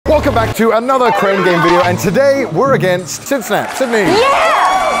Welcome back to another crane game video, and today we're against Sydney.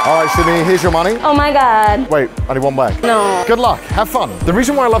 Yeah! All right, Sydney, here's your money. Oh my God. Wait, only one bag. No. Good luck, have fun. The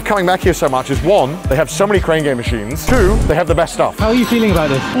reason why I love coming back here so much is one, they have so many crane game machines. Two, they have the best stuff. How are you feeling about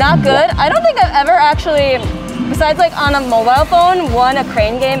this? Not good. I don't think I've ever actually, besides like on a mobile phone, won a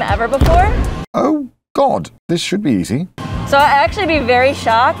crane game ever before. Oh God, this should be easy. So I'd actually be very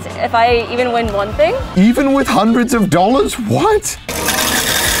shocked if I even win one thing. Even with hundreds of dollars? What?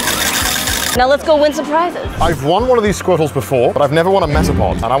 Now let's go win some prizes. I've won one of these squirtles before, but I've never won a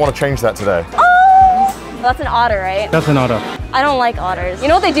Metapod, and I want to change that today. Oh! That's an otter, right? That's an otter. I don't like otters. You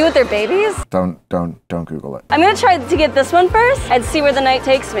know what they do with their babies? Don't Google it. I'm gonna try to get this one first and see where the night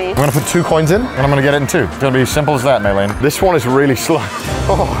takes me. I'm gonna put 2 coins in, and I'm gonna get it in 2. It's gonna be as simple as that, Maylene. This one is really slow.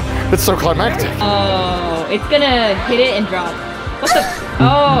 Oh, it's so climactic. Oh, it's gonna hit it and drop. What the?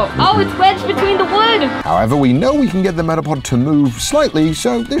 Oh, it's wedged between the wood. However, we know we can get the Metapod to move slightly,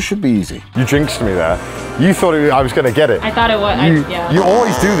 so this should be easy. You jinxed me there. You thought I was gonna get it. I thought it was, yeah. You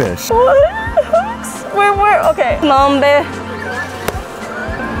always do this. What? Hooks? Where? Okay. Come on, babe.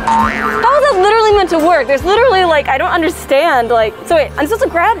 How is that literally meant to work? There's literally like, I don't understand. Like, so wait, I'm supposed to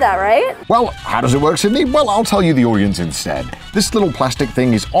grab that, right? Well, how does it work, Sydney? Well, I'll tell you the audience instead. This little plastic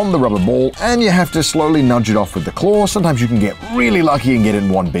thing is on the rubber ball, and you have to slowly nudge it off with the claw. Sometimes you can get really lucky and get it in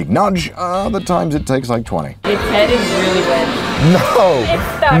one big nudge. Other times it takes like 20. Its head is really wedged. No! It's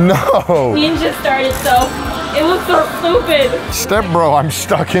stuck. No! Ninja started, so it looks so stupid. Step bro, I'm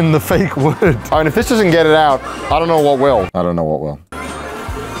stuck in the fake wood. I mean, if this doesn't get it out, I don't know what will. I don't know what will.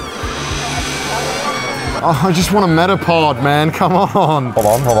 Oh, I just want a Metapod, man. Come on. Hold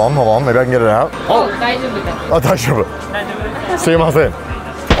on. Maybe I can get it out. Oh, daijoubu. Sumimasen.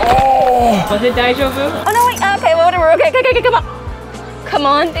 Oh! Was it daijoubu? Oh no, wait, okay, whatever, okay, come on. Come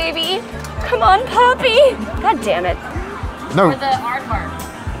on, baby. Come on, puppy. God damn it. No. For the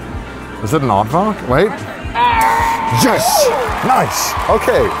aardvark. Is it an aardvark? Wait. Yes! Nice!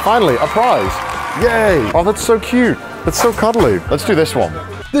 Okay, finally, a prize. Yay! Oh, that's so cute. That's so cuddly. Let's do this one.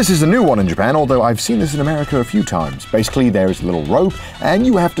 This is a new one in Japan, although I've seen this in America a few times. Basically, there is a little rope, and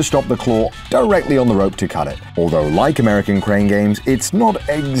you have to stop the claw directly on the rope to cut it. Although, like American crane games, it's not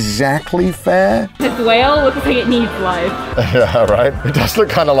exactly fair. This whale looks like it needs life. Yeah, right? It does look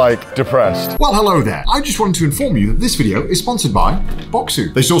kind of like depressed. Well, hello there. I just wanted to inform you that this video is sponsored by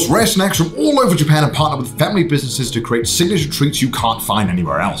Boxu. They source rare snacks from all over Japan and partner with family businesses to create signature treats you can't find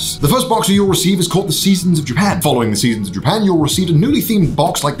anywhere else. The first Boxu you'll receive is called the Seasons of Japan. Following the Seasons of Japan, you'll receive a newly themed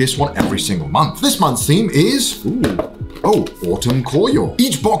box like this one every single month. This month's theme is, Autumn Koyo.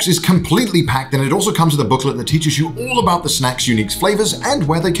 Each box is completely packed, and it also comes with a booklet that teaches you all about the snack's unique flavors and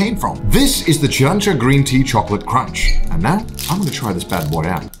where they came from. This is the Chirancha Green Tea Chocolate Crunch. And now, I'm gonna try this bad boy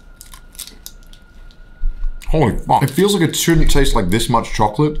out. Holy fuck. It feels like it shouldn't taste like this much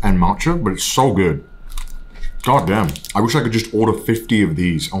chocolate and matcha, but it's so good. God damn. I wish I could just order 50 of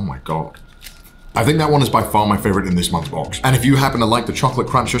these. Oh my God. I think that one is by far my favorite in this month's box. And if you happen to like the chocolate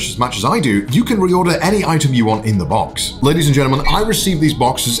crunch just as much as I do, you can reorder any item you want in the box. Ladies and gentlemen, I receive these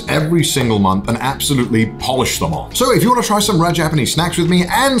boxes every single month and absolutely polish them off. So if you want to try some rare Japanese snacks with me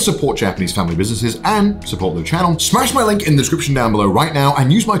and support Japanese family businesses and support the channel, smash my link in the description down below right now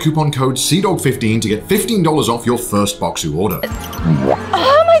and use my coupon code CDawg15 to get $15 off your first Boxu order.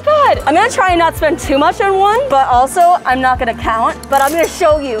 Oh my God. I'm gonna try and not spend too much on one, but also I'm not gonna count, but I'm gonna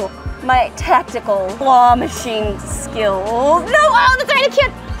show you my tactical claw machine skills. No, oh, that's right, I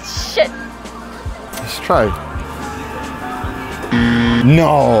can't. Shit. Let's try.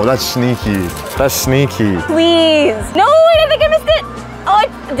 No, that's sneaky. That's sneaky. Please. No, wait, I think I missed it. Oh,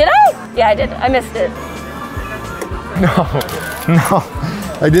 did I? Yeah, I did. I missed it. No,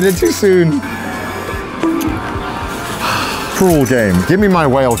 I did it too soon. Cruel game. Give me my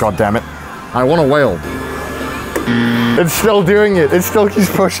whale, goddammit. I want a whale. It's still doing it. It still keeps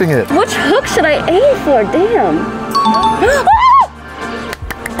pushing it. Which hook should I aim for? Damn. Ah!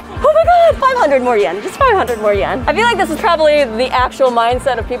 Oh my God, 500 more yen. Just 500 more yen. I feel like this is probably the actual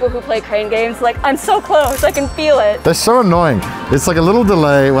mindset of people who play crane games. Like, I'm so close, I can feel it. They're so annoying. It's like a little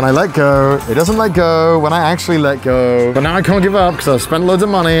delay. When I let go, it doesn't let go. When I actually let go. But now I can't give up because I've spent loads of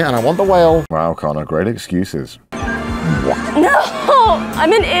money and I want the whale. Wow, Connor, great excuses. No,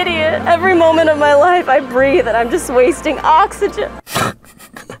 I'm an idiot. Every moment of my life I breathe and I'm just wasting oxygen.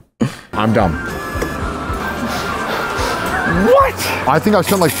 I'm done. What? I think I've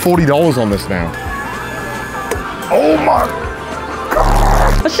spent like $40 on this now. Oh my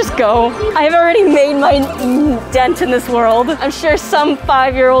God. Let's just go. I've already made my dent in this world. I'm sure some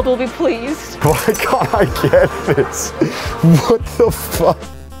 5-year-old will be pleased. Why can't I get this? What the fuck?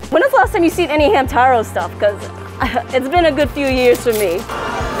 When was the last time you seen any Hamtaro stuff? Because it's been a good few years for me.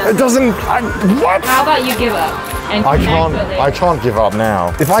 It doesn't. What? How about you give up? And I can't give up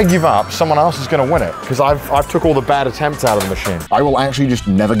now. If I give up, someone else is going to win it because I've took all the bad attempts out of the machine. I will actually just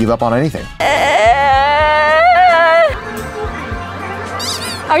never give up on anything.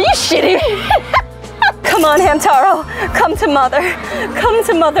 Are you shitting me? Come on, Hamtaro. Come to mother. Come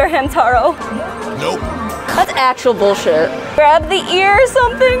to mother, Hamtaro. Nope. That's actual bullshit. Grab the ear or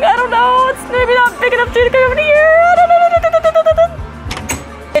something. I don't know. It's maybe not big enough to grab the ear.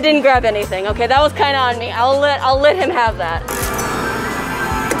 I didn't grab anything. Okay, that was kind of on me. I'll let him have that.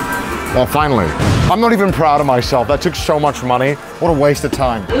 Well, finally. I'm not even proud of myself. That took so much money. What a waste of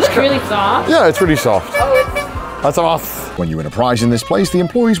time. It looks really soft. Yeah, it's really soft. Oh, that's off. When you win a prize in this place, the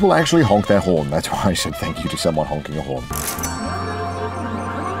employees will actually honk their horn. That's why I said thank you to someone honking a horn.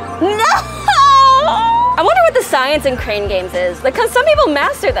 No! I wonder what the science in crane games is. Like, cause some people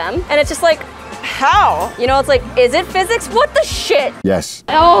master them, and it's just like, how? You know, it's like, is it physics? What the shit? Yes.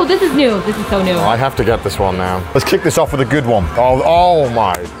 Oh, this is new. This is so new. I have to get this one now. Let's kick this off with a good one. Oh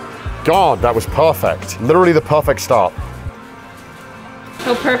my God, that was perfect. Literally the perfect start.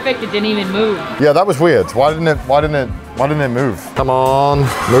 So perfect, it didn't even move. Yeah, that was weird. Why didn't it move? Come on,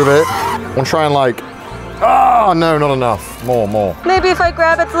 move it. I want to try and like, oh no, not enough. More. Maybe if I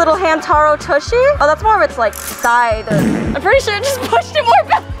grab its little Hamtaro tushy? Oh, that's more of its like side. I'm pretty sure it just pushed it more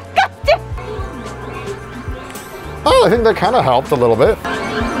back. God damn. Oh, I think that kind of helped a little bit.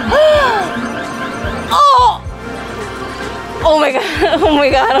 Oh my God, oh my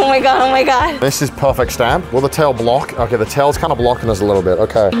God, oh my God, oh my God. This is perfect stab. Will the tail block? Okay, the tail's kind of blocking us a little bit,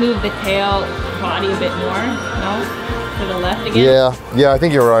 okay. Move the tail body a bit more, no? To the left again? Yeah, I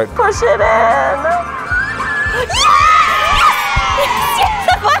think you're right. Push it in. Yes!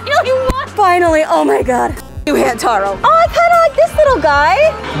 Finally won! Finally, oh my God. You Hamtaro. Oh, I kind of like this little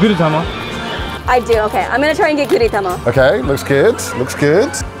guy. Guritama. I do, okay. I'm gonna try and get Guritama. Okay, looks good, looks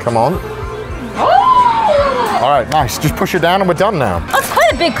good. Come on. All right, nice. Just push it down and we're done now. That's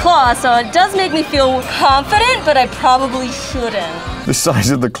quite a big claw, so it does make me feel confident, but I probably shouldn't. The size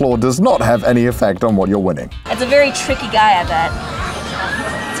of the claw does not have any effect on what you're winning. It's a very tricky guy, I bet.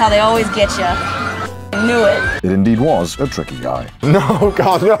 That's how they always get you. I knew it. It indeed was a tricky guy. No,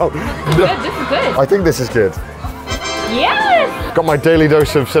 God, no. Good, this is good. I think this is good. Yes! Got my daily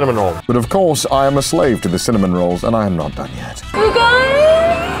dose of cinnamon roll. But of course, I am a slave to the cinnamon rolls, and I am not done yet.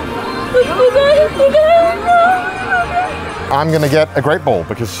 I'm gonna get a great ball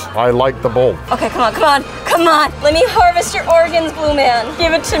because I like the ball. Okay, come on, come on, come on. Let me harvest your organs, Blue Man.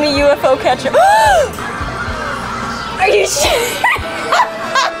 Give it to me, UFO catcher. Are you sure?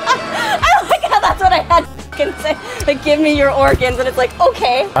 I like how that's what I had to say. Like, give me your organs, and it's like,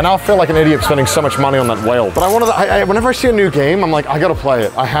 okay. I now feel like an idiot spending so much money on that whale. But I wanted to, whenever I see a new game, I'm like, I gotta play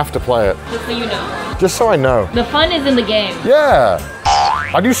it. I have to play it. Just so you know. Just so I know. The fun is in the game. Yeah.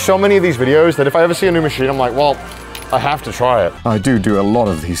 I do so many of these videos that if I ever see a new machine, I'm like, well, I have to try it. I do a lot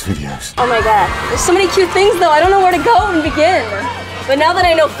of these videos. Oh my God. There's so many cute things though. I don't know where to go and begin. But now that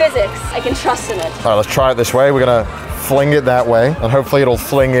I know physics, I can trust in it. All right, let's try it this way. We're gonna fling it that way, and hopefully it'll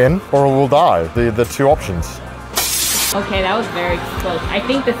fling in, or we'll die. The two options. Okay, that was very close. I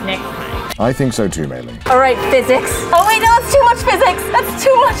think this next time. I think so too, Maylee. All right, physics. Oh wait, no, it's too much physics. That's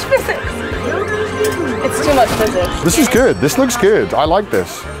too much physics. It's too much physics. This is good. This looks good. I like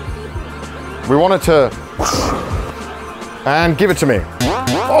this. We want it to... And give it to me.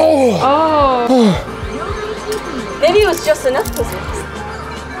 Oh! Maybe it was just enough physics.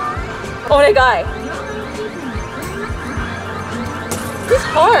 Oh my God. This is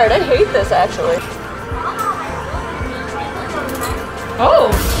hard. I hate this actually.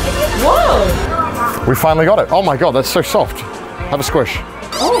 Oh! Whoa! We finally got it. Oh my God, that's so soft. Have a squish.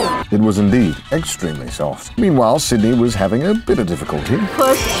 Oh! It was indeed extremely soft. Meanwhile, Sydney was having a bit of difficulty.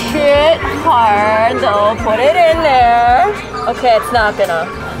 Push it hard, though. Put it in there. Okay, it's not gonna.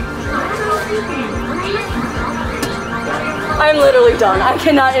 I'm literally done. I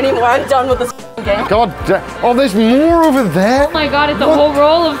cannot anymore. I'm done with this game. God damn. Oh, there's more over there? Oh my God, it's a whole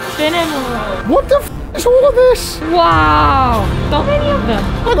roll of cinnamon. What the f is all of this? Wow! So many of them.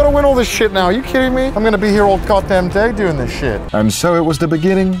 I gotta win all this shit now. Are you kidding me? I'm gonna be here all goddamn day doing this shit. And so it was the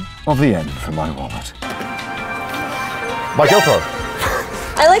beginning of the end for my wallet. My GoPro.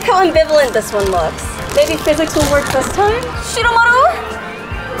 I like how ambivalent this one looks. Maybe physics will work this time? Shiromaru?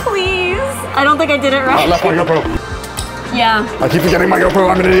 Please. I don't think I did it right. I left my GoPro. Yeah. I keep forgetting my GoPro.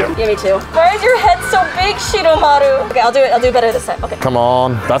 I'm an idiot. Yeah, me too. Why is your head so big, Shiromaru? Okay, I'll do it. I'll do better this time. Okay. Come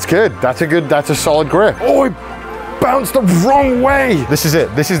on. That's good. That's a solid grip. Oh, it bounced the wrong way. This is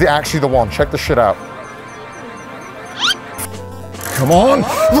it. This is actually the one. Check this shit out. Come on.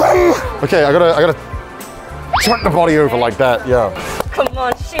 Okay, I gotta turn the body over like that. Yeah. Come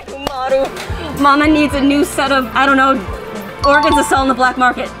on, Shirumaru. Mama needs a new set of, I don't know, organs to sell in the black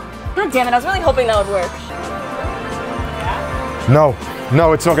market. God damn it, I was really hoping that would work. No,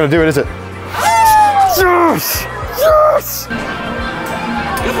 no, it's not gonna do it, is it? Yes! Yes!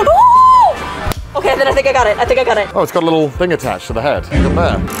 Ooh! Okay, then I think I got it. I think I got it. Oh, it's got a little thing attached to the head. Look at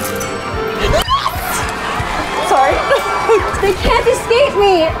there. Sorry. They can't escape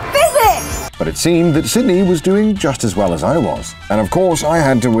me. Physics! But it seemed that Sydney was doing just as well as I was. And of course, I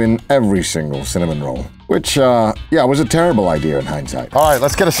had to win every single cinnamon roll. Which, yeah, was a terrible idea in hindsight. All right,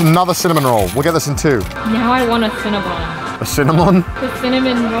 let's get us another cinnamon roll. We'll get this in 2. Now I want a Cinnabon. A cinnamon? The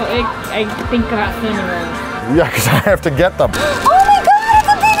cinnamon roll, I think about cinnamon rolls. Yeah, because I have to get them. Oh my god, it's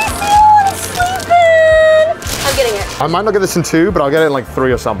a baby seal! It's sleeping! I'm getting it. I might not get this in 2, but I'll get it in like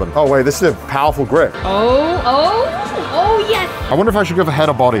 3 or something. Oh wait, this is a powerful grip. Oh, yes! I wonder if I should go for head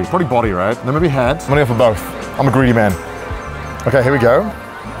or body. Probably body, right? Then maybe head. I'm gonna go for both. I'm a greedy man. Okay, here we go.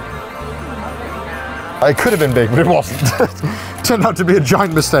 It could have been big, but it wasn't. Turned out to be a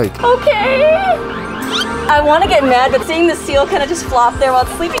giant mistake. Okay. I want to get mad, but seeing the seal kind of just flop there while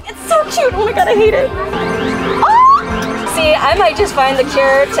it's sleeping, it's so cute. Oh my god, I hate it. Oh! See, I might just find the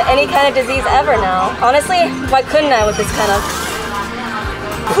cure to any kind of disease ever now. Honestly, why couldn't I with this kind of...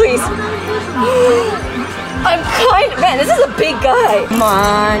 Please. Man, this is a big guy. Come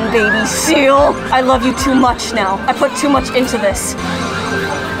on, baby seal. I love you too much now. I put too much into this.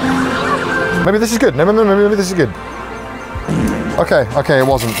 Maybe this is good. Maybe this is good. Okay, okay, it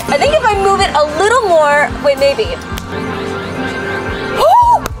wasn't. I think if I move it a little more, wait, maybe.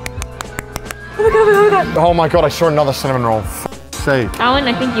 Oh! Oh my god, oh my god. Oh my god, I saw another cinnamon roll. Say. That one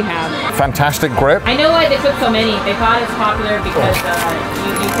I think you have. Fantastic grip. I know why they took so many. They thought it's popular because you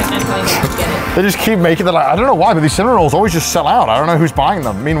kept on telling me to get it. They just keep making them. I don't know why, but these cinnamon rolls always just sell out. I don't know who's buying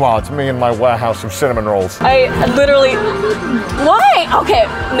them. Meanwhile, it's me and my warehouse of cinnamon rolls. I literally... Why? Okay,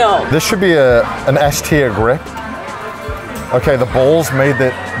 no. This should be an S tier grip. Okay, the balls made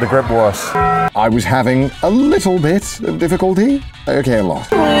the grip worse. I was having a little bit of difficulty. Okay, a lot.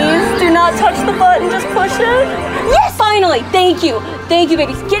 Please do not touch the button, just push it. Yes, finally, thank you. Thank you,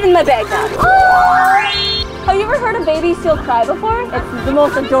 babies. Get in my bag now. Have you ever heard a baby seal cry before? It's the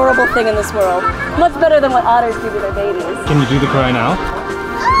most adorable thing in this world. Much better than what otters do to their babies. Can you do the cry now?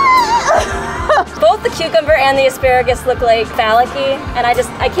 Both the cucumber and the asparagus look like phallic-y, and I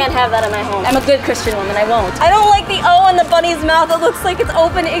can't have that in my home. I'm a good Christian woman, I won't. I don't like the O in the bunny's mouth. It looks like it's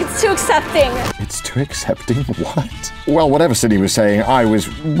open. It's too accepting. It's too accepting? What? Well, whatever Sydney was saying, I was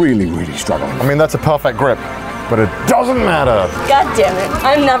really, really struggling. I mean, that's a perfect grip, but it doesn't matter. God damn it.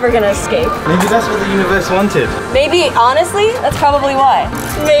 I'm never gonna escape. Maybe that's what the universe wanted. Maybe, honestly, that's probably why.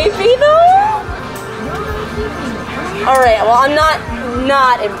 Maybe though? All right, well, I'm not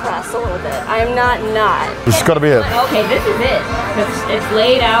impressed a little bit. I'm not. This has got to be it. Okay, this is it. It's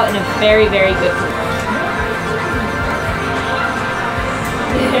laid out in a very, very good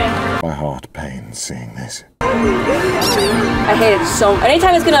My heart pains seeing this. I hate it so much.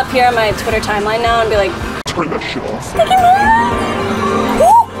 Anytime it's gonna appear on my Twitter timeline now and be like, turn that shit off.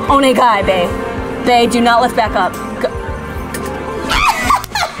 Onegai, bae. Bae, do not lift back up.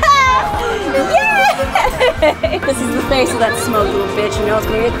 This is the face of that smug little bitch, you know it's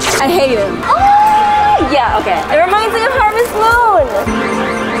gonna be. I hate him. Oh! Yeah, okay. It reminds me of Harvest Moon.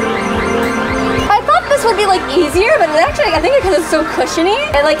 I thought this would be like easier, but actually, I think because it's so cushiony,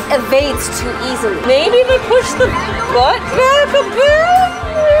 it like evades too easily. Maybe if I push the butt back a bit.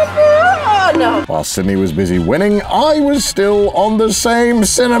 Oh no. While Sydney was busy winning, I was still on the same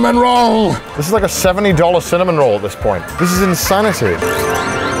cinnamon roll. This is like a $70 cinnamon roll at this point. This is insanity.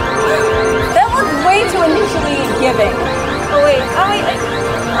 Way too initially giving. Oh wait.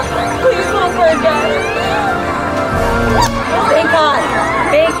 Please don't forget. Thank God.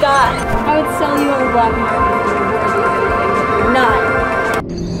 Thank God. I would sell you on the black market. Not.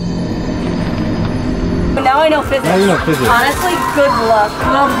 But now I know physics. Now you know physics. Honestly, good luck.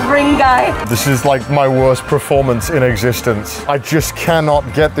 Love ring guy. This is like my worst performance in existence. I just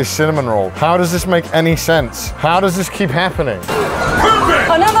cannot get this cinnamon roll. How does this make any sense? How does this keep happening?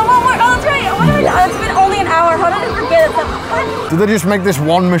 Oh no, one more. Oh, that's right. It's been only an hour. How did I forget it? What? Did they just make this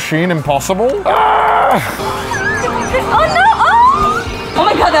one machine impossible? Ah! Oh no! Oh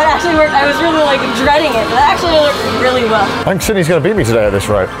my god, that actually worked. I was really like dreading it, but that actually worked really well. I think Sydney's gonna beat me today at this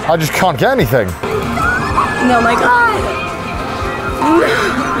rate. I just can't get anything. No, my god.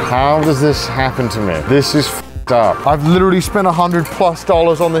 How does this happen to me? This is f***ed up. I've literally spent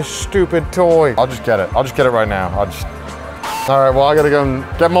 $100+ on this stupid toy. I'll just get it. I'll just get it right now. All right, well, I gotta go and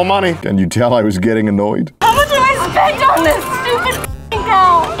get more money. Can you tell I was getting annoyed? How much have I spent on this stupid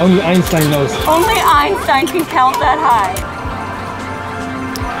count? Only Einstein knows. Only Einstein can count that high.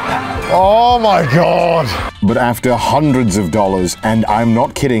 Oh my God. But after hundreds of dollars, and I'm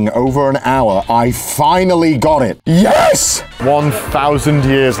not kidding, over an hour, I finally got it. Yes! 1,000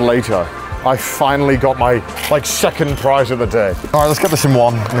 years later, I finally got my, second prize of the day. All right, let's get this in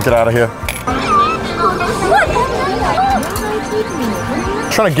one and get out of here.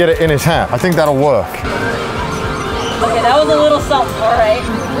 Trying to get it in his hat. I think that'll work. Okay, that was a little something, all right.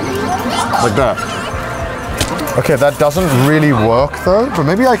 Like that. Okay, that doesn't really work though, but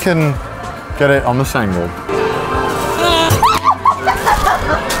maybe I can get it on this angle. That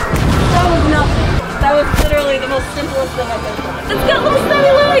was nothing. That was literally the most simplest thing I've ever done. It's got little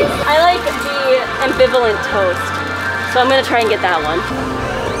sunny lights. I like the ambivalent toast, so I'm gonna try and get that one.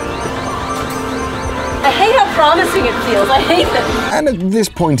 I hate how promising it feels. I hate this. And at this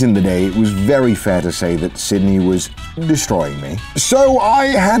point in the day, it was very fair to say that Sydney was destroying me. So I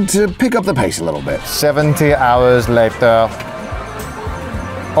had to pick up the pace a little bit. 70 hours later.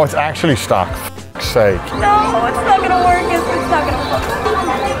 Oh, it's actually stuck. For sake. No, it's not gonna work. It's not gonna work.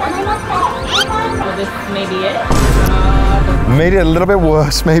 So this may be it. Made it a little bit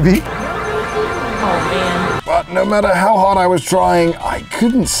worse, maybe. Oh man. But no matter how hard I was trying, I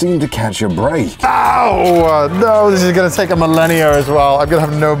couldn't seem to catch a break. Ow! No, this is gonna take a millennia as well. I'm gonna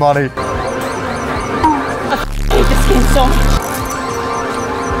have no money. I hate this game so much.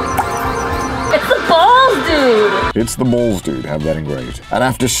 It's the balls, dude! It's the balls, dude, have that engraved. And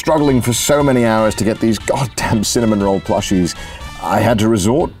after struggling for so many hours to get these goddamn cinnamon roll plushies, I had to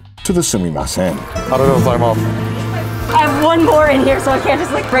resort to the sumimasen. I don't know if I'm off. I have one more in here, so I can't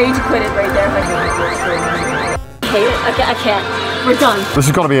just rage quit it right there. I can't. We're done. This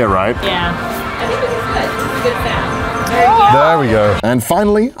has got to be it, right? Yeah. I think this is good. It's a good sound. There we go. And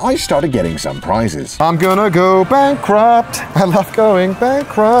finally, I started getting some prizes. I'm gonna go bankrupt. I love going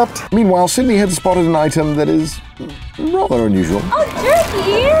bankrupt. Meanwhile, Sydney had spotted an item that is rather unusual. Oh,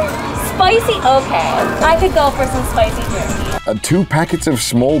 jerky! Spicy? Okay. I could go for some spicy jerky. 2 packets of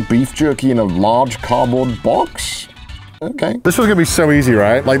small beef jerky in a large cardboard box? Okay. This one's gonna be so easy,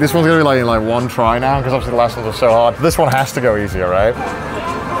 right? This one's gonna be like one try now, because obviously the last ones are so hard. This one has to go easier, right?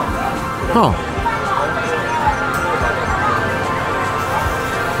 Huh.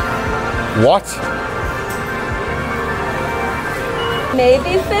 What?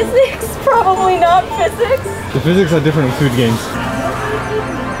 Maybe physics? Probably not physics. The physics are different in food games.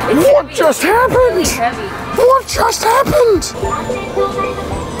 What just happened? Really heavy. What just happened?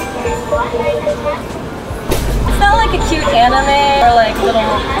 It's not like a cute anime or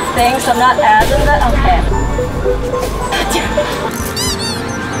little thing, so I'm not as into that. Okay.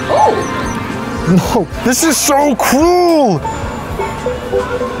 No, this is so cruel.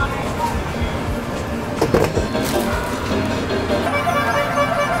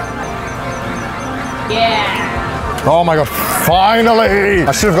 Yeah. Oh my God, finally!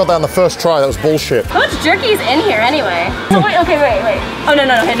 I should have got that on the first try, that was bullshit. How much jerky is in here anyway? Oh, wait, okay, wait. Oh, no,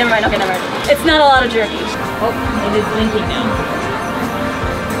 okay, never mind. It's not a lot of jerky. Oh, it is blinking now.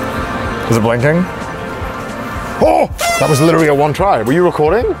 Is it blinking? Oh, that was literally a one try. Were you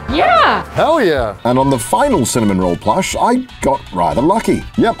recording? Yeah. Hell yeah. And on the final cinnamon roll plush, I got rather lucky.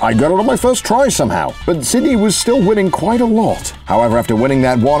 Yep, I got it on my first try somehow. But Sydney was still winning quite a lot. However, after winning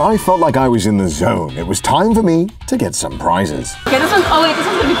that one, I felt like I was in the zone. It was time for me to get some prizes. Okay, this one's gonna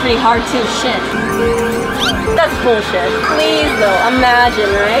be pretty hard too. Shit. That's bullshit. Please though,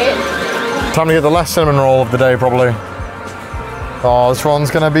 imagine, right? Time to get the last cinnamon roll of the day, probably. Oh, this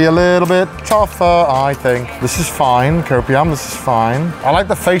one's gonna be a little bit tougher, I think. This is fine, copium, this is fine. I like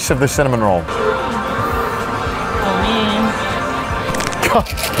the face of this cinnamon roll. Oh man.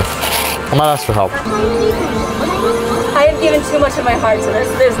 I might ask for help. I have given too much of my heart to this.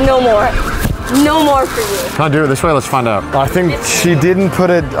 There's no more. No more for you. Can I do it this way? Let's find out. I think she didn't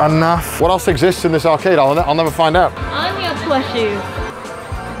put it enough. What else exists in this arcade? I'll never find out. Anya plushies.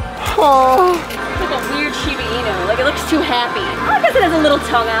 Oh. It's like a weird Shiba Inu. It looks too happy. I guess it has a little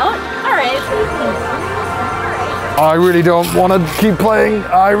tongue out. All right. I really don't want to keep playing.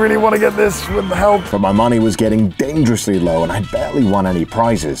 I really want to get this with help. But my money was getting dangerously low and I barely won any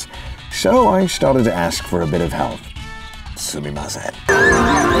prizes. So I started to ask for a bit of help. Sumimasen. Oh,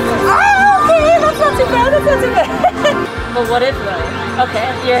 okay, that's not too bad. But what if though?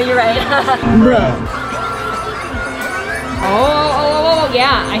 Okay, yeah, you're right. Oh,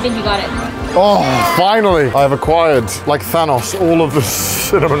 yeah, I think you got it. Oh, finally! I have acquired, like Thanos, all of the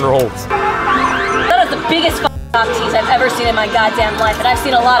cinnamon rolls. That is the biggest cock tease I've ever seen in my goddamn life, and I've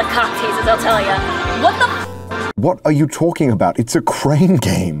seen a lot of cock teases, I'll tell ya. What the What are you talking about? It's a crane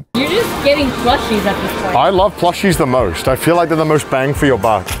game. You're just getting plushies at this point. I love plushies the most. I feel like they're the most bang for your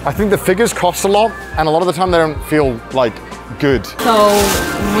buck. I think the figures cost a lot, and a lot of the time they don't feel like good. So,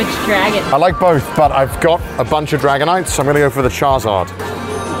 which dragon? I like both, but I've got a bunch of Dragonites, so I'm gonna go for the Charizard.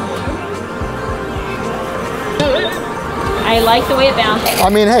 I like the way it bounces. I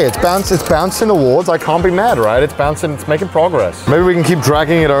mean, hey, it's bouncing towards. I can't be mad, right? It's bouncing, it's making progress. Maybe we can keep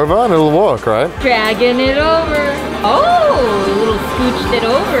dragging it over and it'll work, right? Dragging it over. Oh, a little scooched it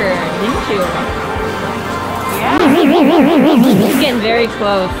over, didn't you? Yeah. It's getting very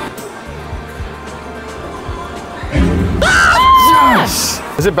close. Yes!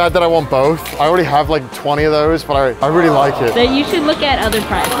 Is it bad that I want both? I already have like 20 of those, but I really like it. Then you should look at other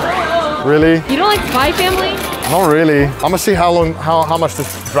prizes. Really? You don't like Spy Family? Not really. I'm gonna see how much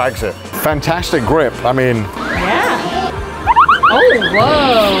this drags it. Fantastic grip. I mean. Yeah. Oh,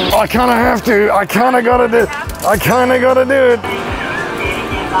 whoa. I kinda have to. I kinda gotta do it.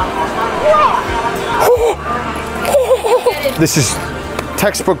 This is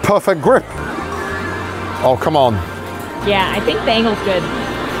textbook perfect grip. Oh, come on. Yeah, I think the angle's good.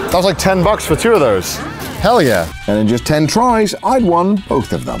 That was like 10 bucks for 2 of those. Hell yeah. And in just 10 tries, I'd won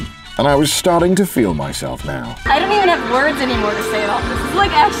both of them. And I was starting to feel myself now. I don't even have words anymore to say about this. It's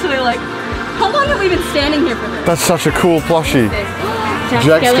like actually like, how long have we been standing here for this? That's such a cool plushie.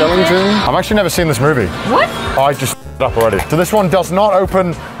 Jack Skellington? I've actually never seen this movie. What? Oh, I just up already. So this one does not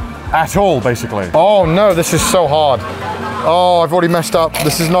open at all, basically. Oh no, this is so hard. Oh, I've already messed up.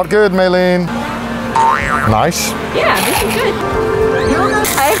 This is not good, Maylene. Nice. Yeah, this is good.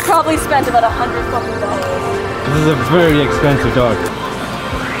 I've probably spent about $100 fucking. This is a very expensive dog.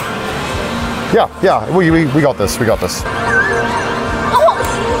 Yeah, we got this, we got this.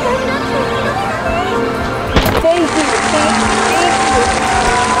 Thank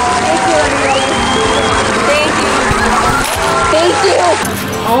you, everybody. Thank you.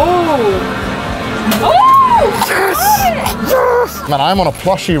 Oh! Yes! Man, I'm on a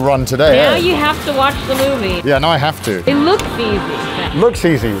plushie run today. Now you have to watch the movie. Yeah, now I have to. It looks easy. Looks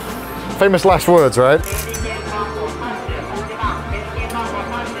easy. Famous last words, right?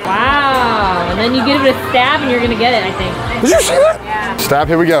 Wow. And then you give it a stab and you're gonna get it, I think. Did you see that? Yeah. Stab,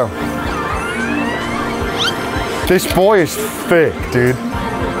 here we go. This boy is thick, dude.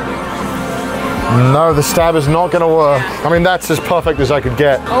 No, the stab is not gonna work. I mean, that's as perfect as I could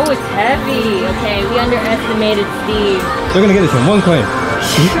get. Oh, it's heavy. Okay, we underestimated Steve. They're gonna get this in 1 coin.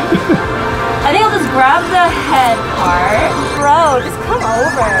 I think I'll just grab the head part. Bro, just come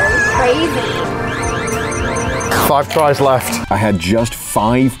over. You're crazy. 5 tries left. I had just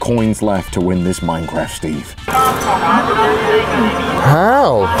 5 coins left to win this Minecraft, Steve.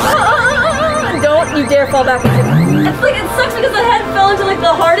 How? Don't you dare fall back into it. It's like, it sucks because the head fell into like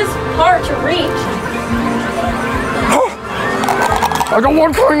the hardest part to reach. I got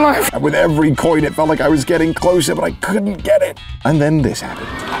 1 coin left. And with every coin, it felt like I was getting closer, but I couldn't get it. And then this happened.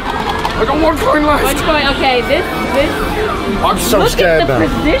 I got 1 coin left. 1 coin. Okay, this. I'm so Look scared at the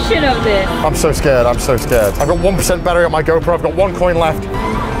now. position of this. I'm so scared. I've got 1% battery on my GoPro. I've got 1 coin left.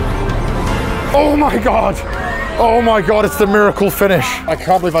 Oh my God. Oh my God, it's the miracle finish. I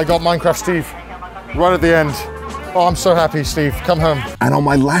can't believe I got Minecraft Steve right at the end. Oh, I'm so happy, Steve. Come home. And on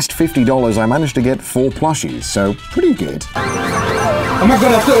my last $50, I managed to get 4 plushies, so pretty good. Oh my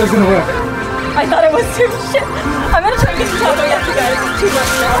God, I thought it was gonna work. I thought it was too shit. I'm gonna try to get the top of you guys. It's too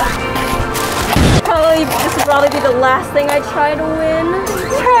much now. This would probably be the last thing I try to win.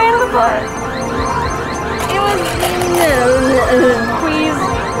 Try out of the butt. It was please.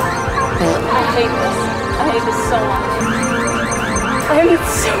 I hate this. I hate this so much. I'm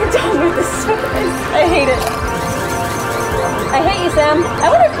so done with this. I hate it. I hate you, Sam. I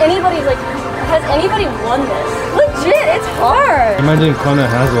wonder if anybody's like, has anybody won this? Legit, it's hard. Imagine Connor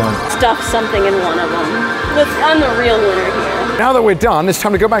has one. Stuff something in one of them. I'm the real winner here. Now that we're done, it's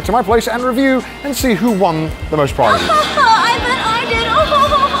time to go back to my place and review and see who won the most prizes. I bet I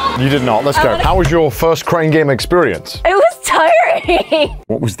did. You did not. Let's go. How was your first crane game experience? It was tiring.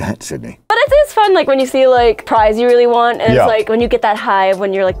 What was that, Sydney? But it's fun, like when you see like prize you really want, and Yeah. it's like when you get that high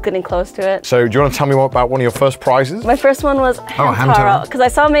when you're like getting close to it. So do you want to tell me about one of your first prizes? My first one was Hamtaro, Hamtaro. because I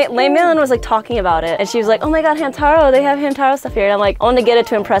saw Maylin was like talking about it, and she was like, "Oh my God, Hamtaro! They have Hamtaro stuff here." And I'm like, I want to get it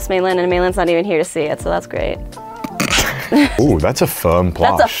to impress Maylin, and Maylin's not even here to see it, so that's great. Ooh, that's a firm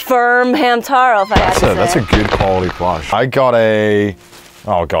plush. That's a firm Hamtaro, if I had to say. That's a good quality plush. I got a,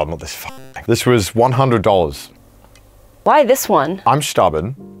 oh God, not this thing. This was $100. Why this one? I'm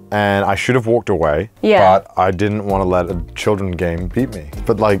stubborn, and I should have walked away. Yeah. But I didn't want to let a children game beat me.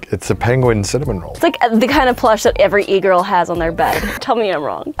 But like, it's a penguin cinnamon roll. It's like the kind of plush that every e-girl has on their bed. Tell me I'm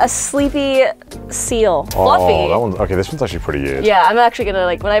wrong. A sleepy seal, fluffy. Oh, that one. Okay, this one's actually pretty good. Yeah, I'm actually gonna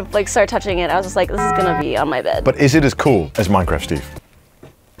like, when I like start touching it, I was just like, this is gonna be on my bed. But is it as cool as Minecraft Steve?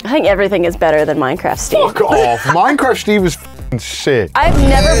 I think everything is better than Minecraft Steve. Fuck off. Minecraft Steve is sick. I've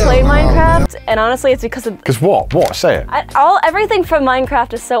never played Minecraft, and honestly, it's because of... Because what? What? Say it. Everything from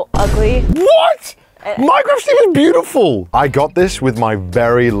Minecraft is so ugly. What? Minecraft Steve is beautiful. I got this with my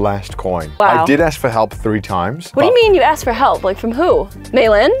very last coin. Wow. I did ask for help 3 times. What do you mean you asked for help? Like from who?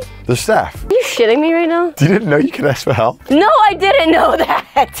 Malin? The staff. Are you shitting me right now? You didn't know you could ask for help? No, I didn't know that.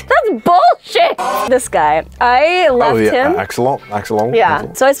 That's bullshit. This guy, I left him. Axelot.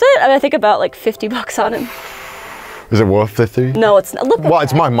 Yeah. So I spent, I think, about like $50 on him. Is it worth 50? No, it's not. Look at Well, that.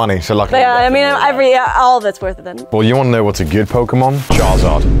 it's my money, so luckily. Yeah, I mean, all of it's worth it then. Well, you want to know what's a good Pokemon?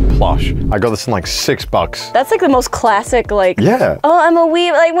 Charizard plush. I got this in like $6. That's like the most classic, like, Yeah. oh, I'm a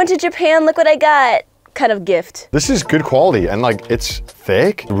weeb, I went to Japan, look what I got, kind of gift. This is good quality, and like, it's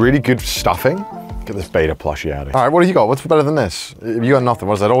thick, really good stuffing. Get this beta plushie out of here. All right, what do you got? What's better than this? You got nothing.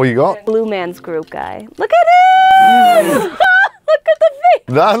 Was that all you got? Blue Man's Group guy. Look at him! Look at the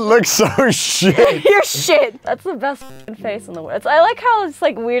face! That looks so shit. You're shit. That's the best face in the world. I like how it's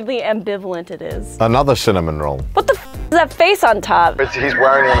like weirdly ambivalent it is. Another cinnamon roll. What the f is that face on top? He's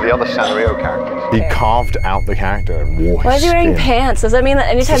wearing one of the other Sanrio characters. He carved out the character and wore his Why is he wearing skin. pants? Does that mean that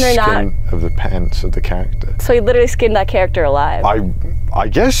anytime The they're not? skin of the pants of the character. So he literally skinned that character alive. I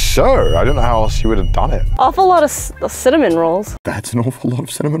guess so. I don't know how else you would have done it. Awful lot of cinnamon rolls. That's an awful lot of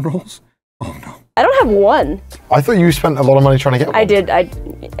cinnamon rolls. Oh no. I don't have one. I thought you spent a lot of money trying to get one. I did.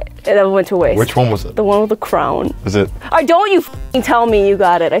 It went to waste. Which one was it? The one with the crown. Is it Don't you f***ing tell me you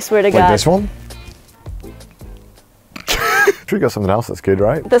got it. I swear to like God. this one? Sure you got something else that's good,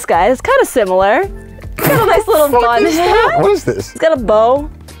 right? This guy is kind of similar. He's got a nice little bun. What is this? He's got a bow.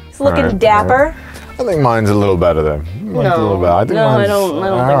 He's looking Alright, dapper. I think mine's a little better though. Mine's a little better. I think no, mine's... I don't think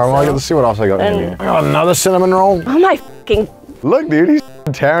Well, I so. got to see what else I got in here. I got another cinnamon roll. Oh my fucking... Look, dude, he's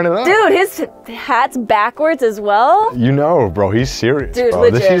tearing it up. Dude, his hat's backwards as well. You know, bro, he's serious. Dude, bro.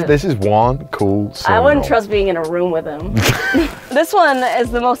 legit. This is one cool cinnamon I wouldn't roll. trust being in a room with him. This one is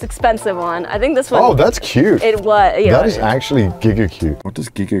the most expensive one. I think this one... Oh, that's cute. It was, yeah. That is actually giga cute. What does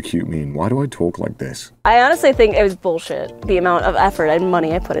giga cute mean? Why do I talk like this? I honestly think it was bullshit, the amount of effort and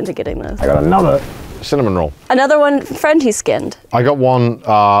money I put into getting this. I got another cinnamon roll. Another one, friend he skinned. I got one,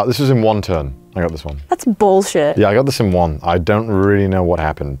 this was in one turn. I got this one. That's bullshit. Yeah, I got this in one. I don't really know what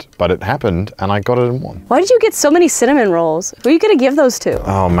happened, but it happened and I got it in one. Why did you get so many cinnamon rolls? Who are you gonna give those to?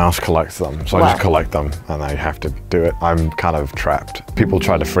 Oh, Mouse collects them, so I Wow. just collect them and I have to do it. I'm kind of trapped. People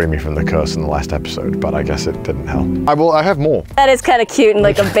tried to free me from the curse in the last episode, but I guess it didn't help. I have more. That is kind of cute in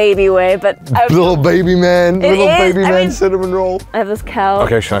like a baby way, but Little baby man, It little is, baby I man mean- cinnamon roll. I have this cow.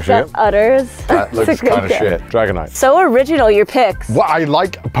 Okay, should I see that it? udders. That looks It's a good kind of cow. shit. Dragonite. So original, your picks. Well, I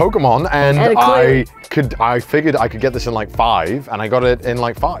like Pokemon and And I figured I could get this in like 5 and I got it in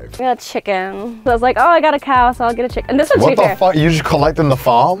like 5. I got a chicken. So I was like, oh, I got a cow, so I'll get a chicken. And this one's What the fair. fuck? You just collect in the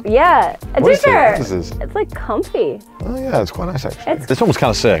farm? Yeah. And What is fair. it? What is this? It's like comfy. Oh yeah, it's quite nice actually. This one was kind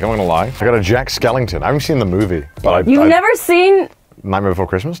of sick, I'm not gonna lie. I got a Jack Skellington. I haven't seen the movie, but You've never seen Nightmare Before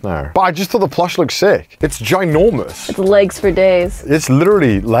Christmas? No. But I just thought the plush looked sick. It's ginormous. It's legs for days. It's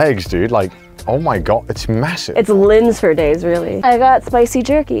literally legs, dude. Like, oh my god, it's massive. It's limbs for days, really. I got spicy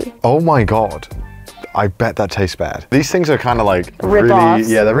jerky. Oh my god. I bet that tastes bad. These things are kind of like Rip-offs.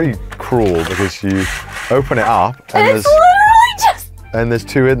 yeah, they're really cruel because you open it up and It's literally just... there's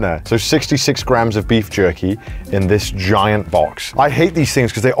 2 in there. So 66 grams of beef jerky in this giant box. I hate these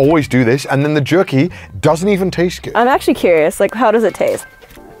things because they always do this and then the jerky doesn't even taste good. I'm actually curious, like, how does it taste?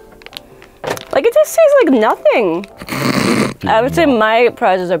 Like, it just tastes like nothing. I would say my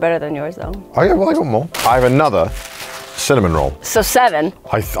prizes are better than yours, though. Oh yeah, well I got more. I have another cinnamon roll. So 7.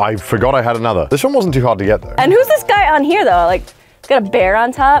 I forgot I had another. This one wasn't too hard to get though. And who's this guy on here, though? Like, he's got a bear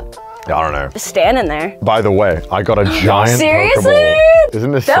on top, I don't know. just standing there. By the way, I got a giant Seriously? Pokeball.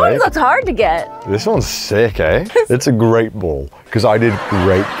 Isn't this That one sick? looks hard to get. This one's sick, eh? It's a great ball, because I did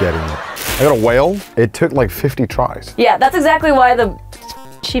great getting it. I got a whale. It took like 50 tries. Yeah, that's exactly why the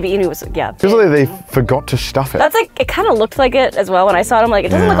Shiba Inu was, yeah. Because they forgot to stuff it. That's like, it kind of looked like it as well when I saw it. I'm like, it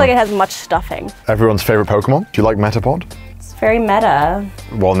doesn't look Yeah. like it has much stuffing. Everyone's favorite Pokemon. Do you like Metapod? It's very meta.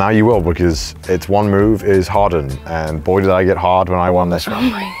 Well, now you will, because its one move is Harden, and boy did I get hard when I won this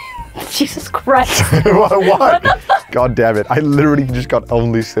one. Jesus Christ. What? God damn it. I literally just got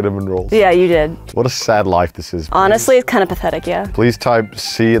only cinnamon rolls. Yeah, you did. What a sad life this is. Honestly, it's kind of pathetic, yeah. Please type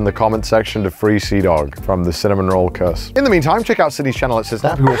C in the comment section to free CDawg from the cinnamon roll curse. In the meantime, check out Sydney's channel at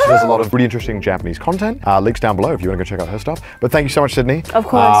CDawgVA, who also does a lot of really interesting Japanese content. Links down below if you want to go check out her stuff. But thank you so much, Sydney. Of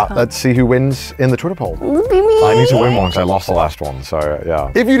course. Let's see who wins in the Twitter poll. Be me. I need to win one because I lost the last one, so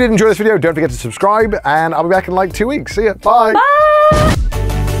yeah. If you did enjoy this video, don't forget to subscribe, and I'll be back in like 2 weeks. See ya. Bye. Bye.